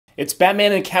It's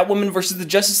Batman and Catwoman versus the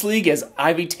Justice League as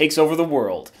Ivy takes over the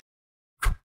world.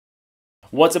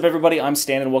 What's up, everybody? I'm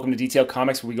Stan, and welcome to Detail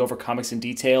Comics, where we go over comics in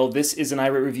detail. This is an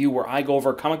irate review where I go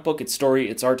over a comic book, its story,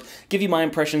 its art, give you my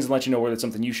impressions, and let you know whether it's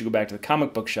something you should go back to the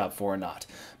comic book shop for or not.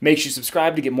 Make sure you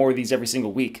subscribe to get more of these every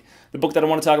single week. The book that I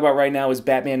want to talk about right now is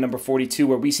Batman number 42,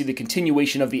 where we see the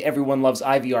continuation of the Everyone Loves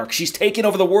Ivy arc. She's taken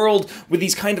over the world with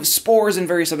these kind of spores and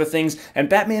various other things, and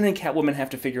Batman and Catwoman have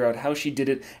to figure out how she did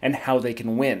it and how they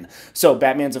can win. So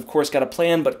Batman's of course got a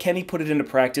plan, but can he put it into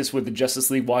practice with the Justice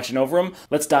League watching over him?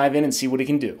 Let's dive in and see what he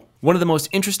can do. One of the most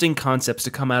interesting concepts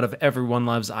to come out of Everyone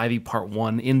Loves Ivy Part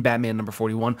 1 in Batman number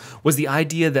 41 was the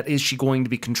idea that is she going to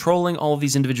be controlling all of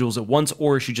these individuals at once,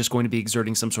 or is she just going to be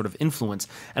exerting some sort of influence?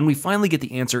 And we finally get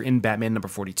the answer in Batman number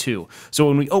 42. So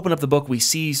when we open up the book, we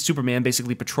see Superman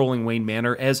basically patrolling Wayne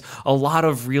Manor as a lot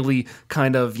of really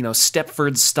kind of,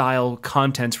 Stepford-style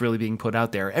content's really being put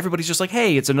out there. Everybody's just like,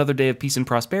 hey, it's another day of peace and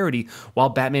prosperity, while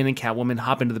Batman and Catwoman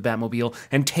hop into the Batmobile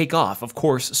and take off. Of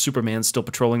course, Superman's still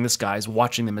patrolling the skies,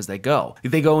 watching them as they go.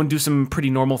 They go and do some pretty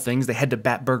normal things. They head to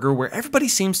Batburger, where everybody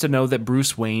seems to know that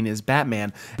Bruce Wayne is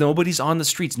Batman. Nobody's on the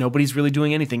streets. Nobody's really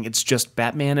doing anything. It's just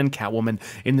Batman and Catwoman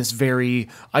in this very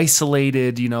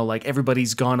isolated, like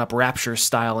everybody's gone up Rapture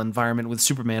style environment with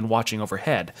Superman watching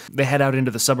overhead. They head out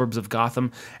into the suburbs of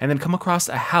Gotham and then come across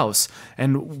a house.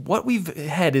 And what we've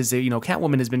had is that,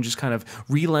 Catwoman has been just kind of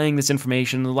relaying this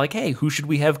information like, hey, who should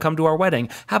we have come to our wedding?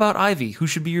 How about Ivy? Who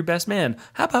should be your best man?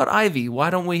 How about Ivy? Why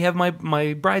don't we have my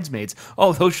bridesmaids?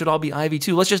 Oh, those should all be Ivy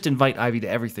too. Let's just invite Ivy to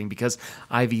everything because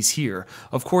Ivy's here.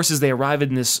 Of course, as they arrive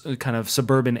in this kind of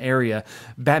suburban area,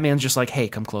 Batman's just like, hey,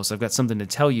 come close. I've got something to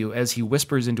tell you, as he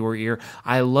whispers into her ear,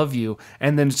 I love you,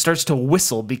 and then starts to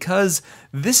whistle, because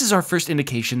this is our first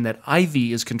indication that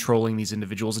Ivy is controlling these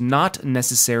individuals, not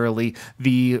necessarily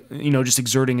the, just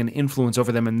exerting an influence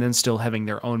over them and then still having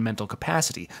their own mental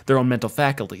capacity, their own mental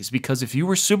faculties. Because if you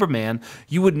were Superman,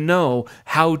 you would know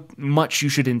how much you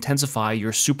should intensify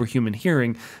your superhuman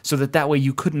hearing so that way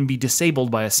you couldn't be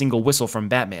disabled by a single whistle from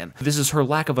Batman. This is her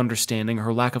lack of understanding,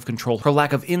 her lack of control, her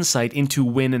lack of insight into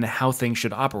when and how things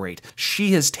should operate.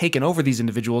 She has taken over these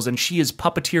individuals, and she is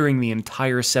puppeteering the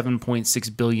entire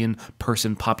 7.6 billion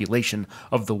person population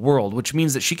of the world, which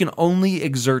means that she can only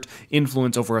exert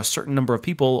influence over a certain number of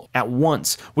people at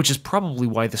once, which is probably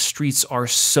why the streets are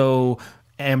so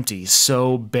empty,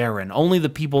 so barren. Only the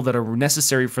people that are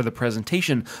necessary for the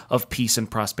presentation of peace and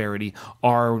prosperity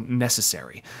are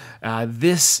necessary.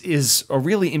 This is a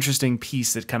really interesting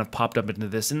piece that kind of popped up into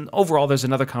this, and overall there's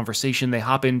another conversation. They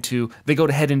go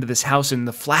to head into this house, and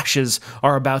the Flashes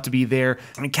are about to be there,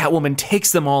 and Catwoman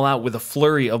takes them all out with a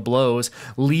flurry of blows,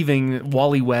 leaving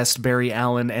Wally West, Barry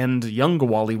Allen, and younger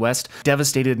Wally West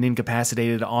devastated and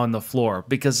incapacitated on the floor,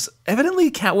 because evidently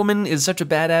Catwoman is such a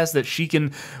badass that she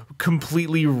can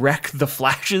completely wreck the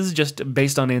Flashes just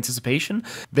based on anticipation.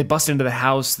 They bust into the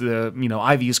house.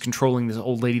 Ivy is controlling this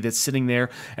old lady that's sitting there,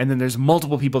 and then there's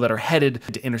multiple people that are headed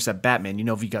to intercept Batman.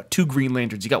 If you got two Green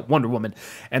Lanterns, you got Wonder Woman,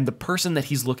 and the person that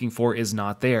he's looking for is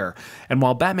not there. And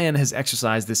while Batman has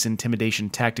exercised this intimidation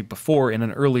tactic before in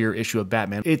an earlier issue of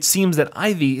Batman, it seems that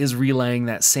Ivy is relaying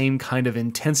that same kind of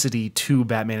intensity to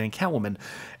Batman and Catwoman,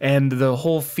 and the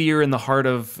whole fear in the heart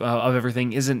of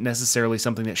everything isn't necessarily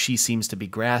something that she seems to be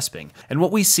grasping. And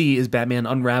what we see is Batman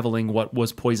unraveling what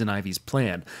was Poison Ivy's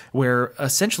plan, where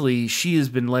essentially she has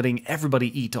been letting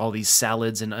everybody eat all these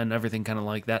salads and everything kind of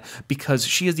like that, because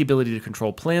she has the ability to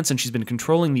control plants, and she's been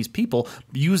controlling these people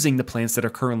using the plants that are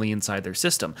currently inside their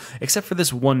system. Except for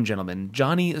this one gentleman,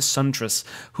 Johnny Suntress,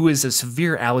 who is a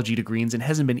severe allergy to greens and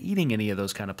hasn't been eating any of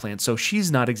those kind of plants, so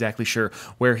she's not exactly sure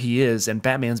where he is, and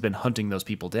Batman's been hunting those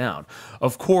people down.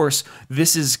 Of course,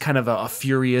 this is kind of a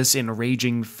furious,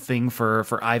 enraging thing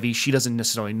for Ivy. She doesn't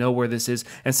necessarily know where this is,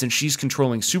 and since she's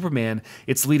controlling Superman,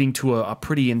 it's leading to a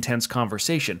pretty intense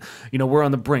conversation. We're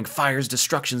on the brink. Fires,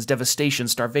 destructions, devastation,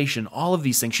 starvation, all of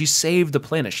these things. She saved the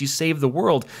planet. She saved the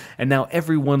world, and now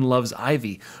everyone loves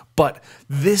Ivy. But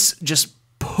this just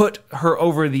put her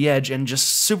over the edge, and just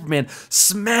Superman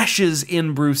smashes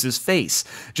in Bruce's face,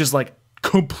 just like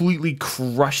completely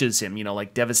crushes him,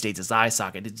 devastates his eye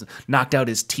socket. It's knocked out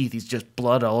his teeth. He's just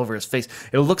blood all over his face.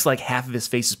 It looks like half of his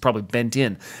face is probably bent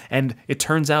in. And it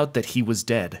turns out that he was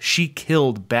dead. She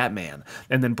killed Batman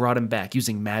and then brought him back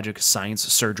using magic, science,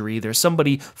 surgery. There's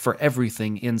somebody for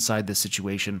everything inside this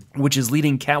situation, which is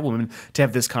leading Catwoman to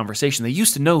have this conversation. They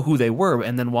used to know who they were,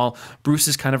 and then while Bruce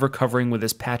is kind of recovering with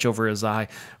this patch over his eye,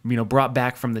 brought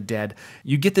back from the dead,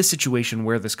 you get this situation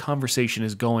where this conversation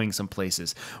is going some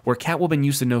places, where Catwoman Catwoman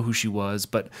used to know who she was,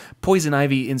 but Poison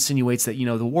Ivy insinuates that,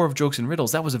 the War of Jokes and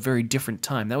Riddles, that was a very different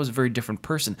time. That was a very different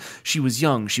person. She was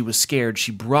young, she was scared,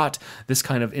 she brought this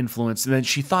kind of influence, and then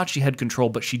she thought she had control,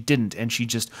 but she didn't, and she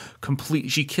just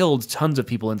she killed tons of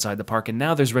people inside the park, and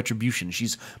now there's retribution.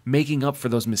 She's making up for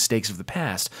those mistakes of the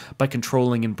past by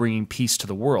controlling and bringing peace to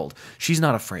the world. She's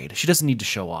not afraid. She doesn't need to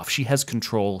show off. She has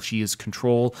control. She is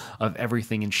control of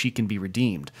everything, and she can be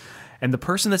redeemed. And the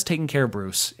person that's taking care of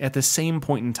Bruce at the same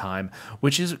point in time,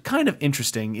 which is kind of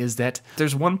interesting, is that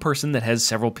there's one person that has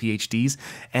several PhDs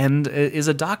and is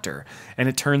a doctor. And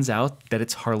it turns out that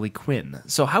it's Harley Quinn.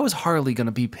 So how is Harley going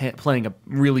to be playing a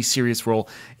really serious role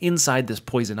inside this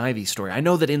Poison Ivy story? I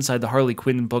know that inside the Harley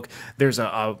Quinn book, there's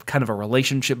a kind of a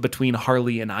relationship between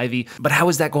Harley and Ivy, but how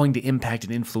is that going to impact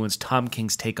and influence Tom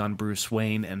King's take on Bruce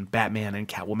Wayne and Batman and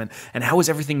Catwoman? And how is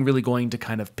everything really going to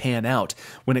kind of pan out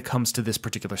when it comes to this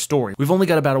particular story? We've only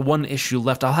got about a one issue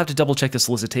left. I'll have to double check the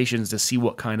solicitations to see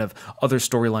what kind of other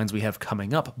storylines we have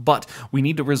coming up, but we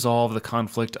need to resolve the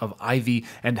conflict of Ivy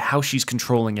and how she's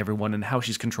controlling everyone and how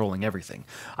she's controlling everything.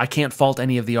 I can't fault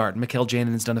any of the art. Mikhail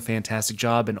Janin's done a fantastic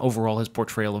job, and overall his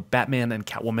portrayal of Batman and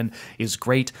Catwoman is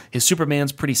great. His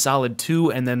Superman's pretty solid too,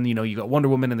 and then, you got Wonder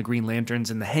Woman and the Green Lanterns,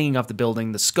 and the hanging off the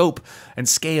building, the scope and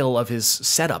scale of his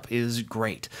setup is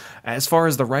great. As far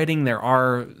as the writing,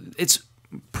 it's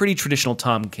pretty traditional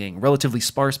Tom King, relatively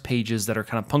sparse pages that are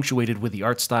kind of punctuated with the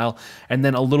art style, and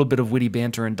then a little bit of witty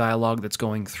banter and dialogue that's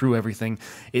going through everything.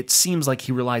 It seems like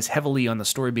he relies heavily on the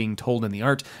story being told in the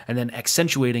art, and then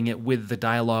accentuating it with the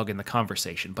dialogue and the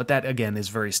conversation, but that, again, is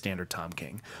very standard Tom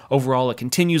King. Overall, it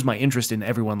continues my interest in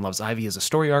Everyone Loves Ivy as a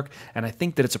story arc, and I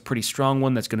think that it's a pretty strong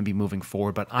one that's going to be moving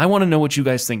forward, but I want to know what you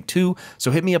guys think too,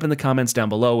 so hit me up in the comments down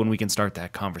below and we can start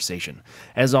that conversation.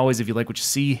 As always, if you like what you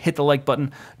see, hit the like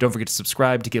button. Don't forget to subscribe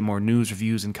to get more news,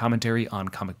 reviews, and commentary on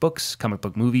comic books, comic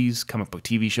book movies, comic book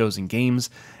TV shows and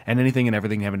games, and anything and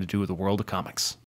everything having to do with the world of comics.